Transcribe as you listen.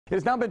It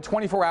has now been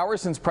 24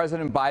 hours since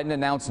President Biden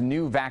announced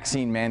new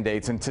vaccine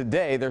mandates, and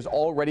today there's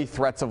already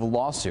threats of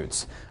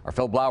lawsuits. Our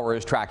Phil Blauer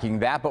is tracking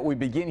that, but we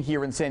begin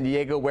here in San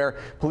Diego, where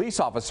police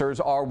officers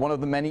are one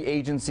of the many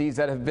agencies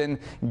that have been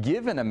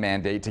given a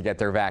mandate to get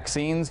their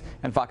vaccines.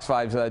 And Fox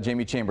 5's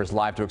Jaime Chambers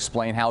live to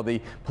explain how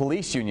the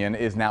police union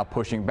is now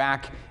pushing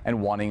back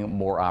and wanting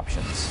more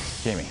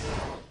options. Jamie.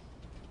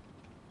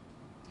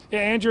 Yeah,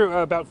 Andrew,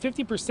 about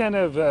 50%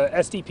 of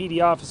SDPD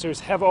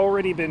officers have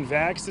already been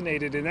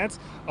vaccinated, and that's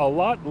a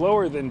lot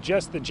lower than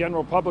just the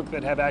general public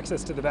that have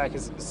access to the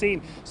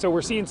vaccine. So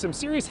we're seeing some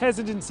serious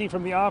hesitancy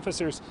from the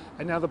officers,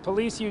 and now the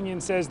police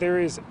union says there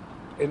is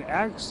an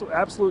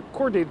absolute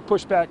coordinated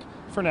pushback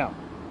for now.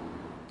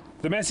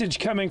 The message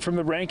coming from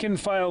the rank and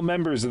file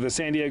members of the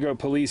San Diego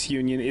Police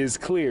Union is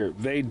clear.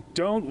 They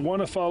don't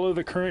want to follow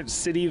the current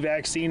city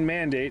vaccine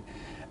mandate.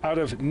 Out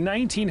of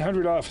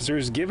 1,900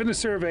 officers given a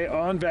survey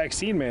on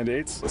vaccine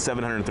mandates,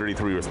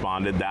 733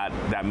 responded.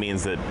 That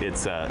means that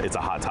it's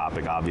a hot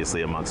topic,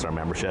 obviously, amongst our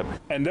membership.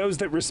 And those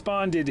that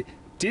responded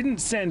didn't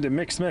send a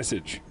mixed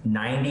message.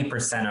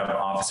 90% of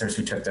officers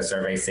who took the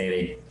survey say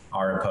they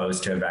are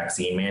opposed to a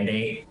vaccine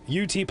mandate.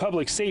 UT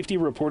Public Safety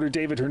reporter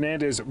David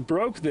Hernandez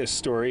broke this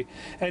story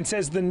and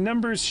says the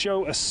numbers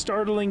show a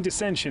startling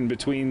dissension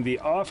between the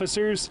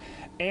officers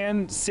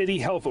and city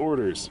health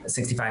orders.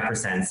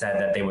 65%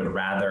 said that they would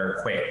rather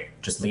quit,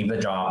 just leave the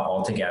job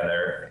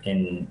altogether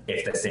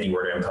if the city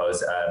were to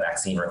impose a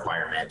vaccine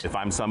requirement. If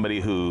I'm somebody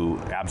who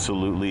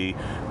absolutely,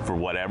 for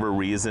whatever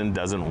reason,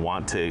 doesn't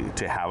want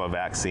to have a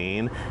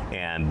vaccine,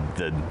 and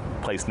the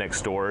place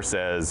next door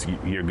says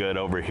you're good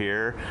over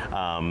here,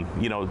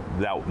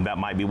 that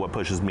might be what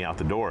pushes me out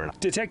the door.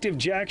 Detective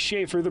Jack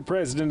Schaefer, the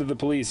president of the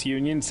police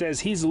union, says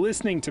he's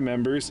listening to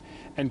members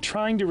and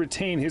trying to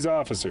retain his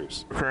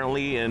officers.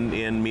 Currently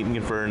in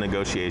meeting for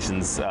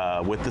negotiations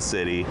with the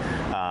city,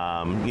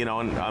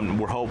 and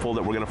we're hopeful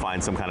that we're going to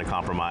find some kind of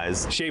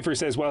compromise. Schaefer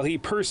says while he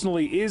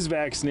personally is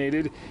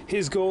vaccinated,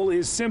 his goal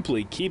is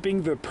simply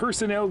keeping the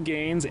personnel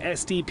gains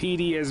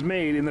SDPD has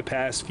made in the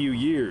past few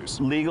years.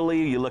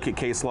 Legally, you look at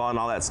case law and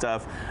all that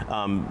stuff,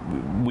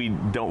 we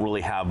don't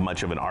really have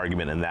much of an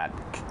argument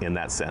in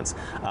that sense.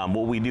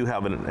 What we do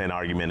have an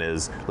argument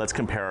is, let's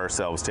compare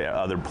ourselves to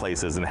other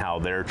places and how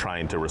they're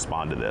trying to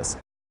respond to this.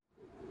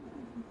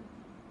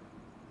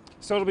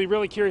 So it'll be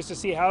really curious to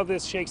see how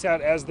this shakes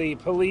out as the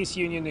police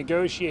union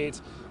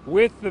negotiates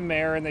with the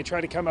mayor and they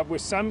try to come up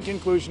with some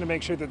conclusion to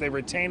make sure that they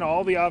retain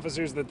all the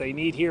officers that they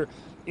need here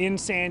in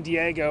San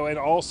Diego and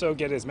also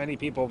get as many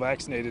people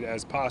vaccinated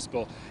as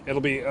possible.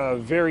 It'll be a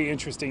very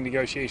interesting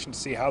negotiation to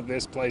see how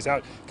this plays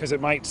out, because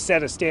it might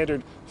set a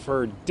standard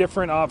for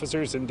different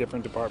officers in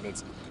different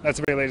departments. That's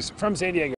the very latest from San Diego.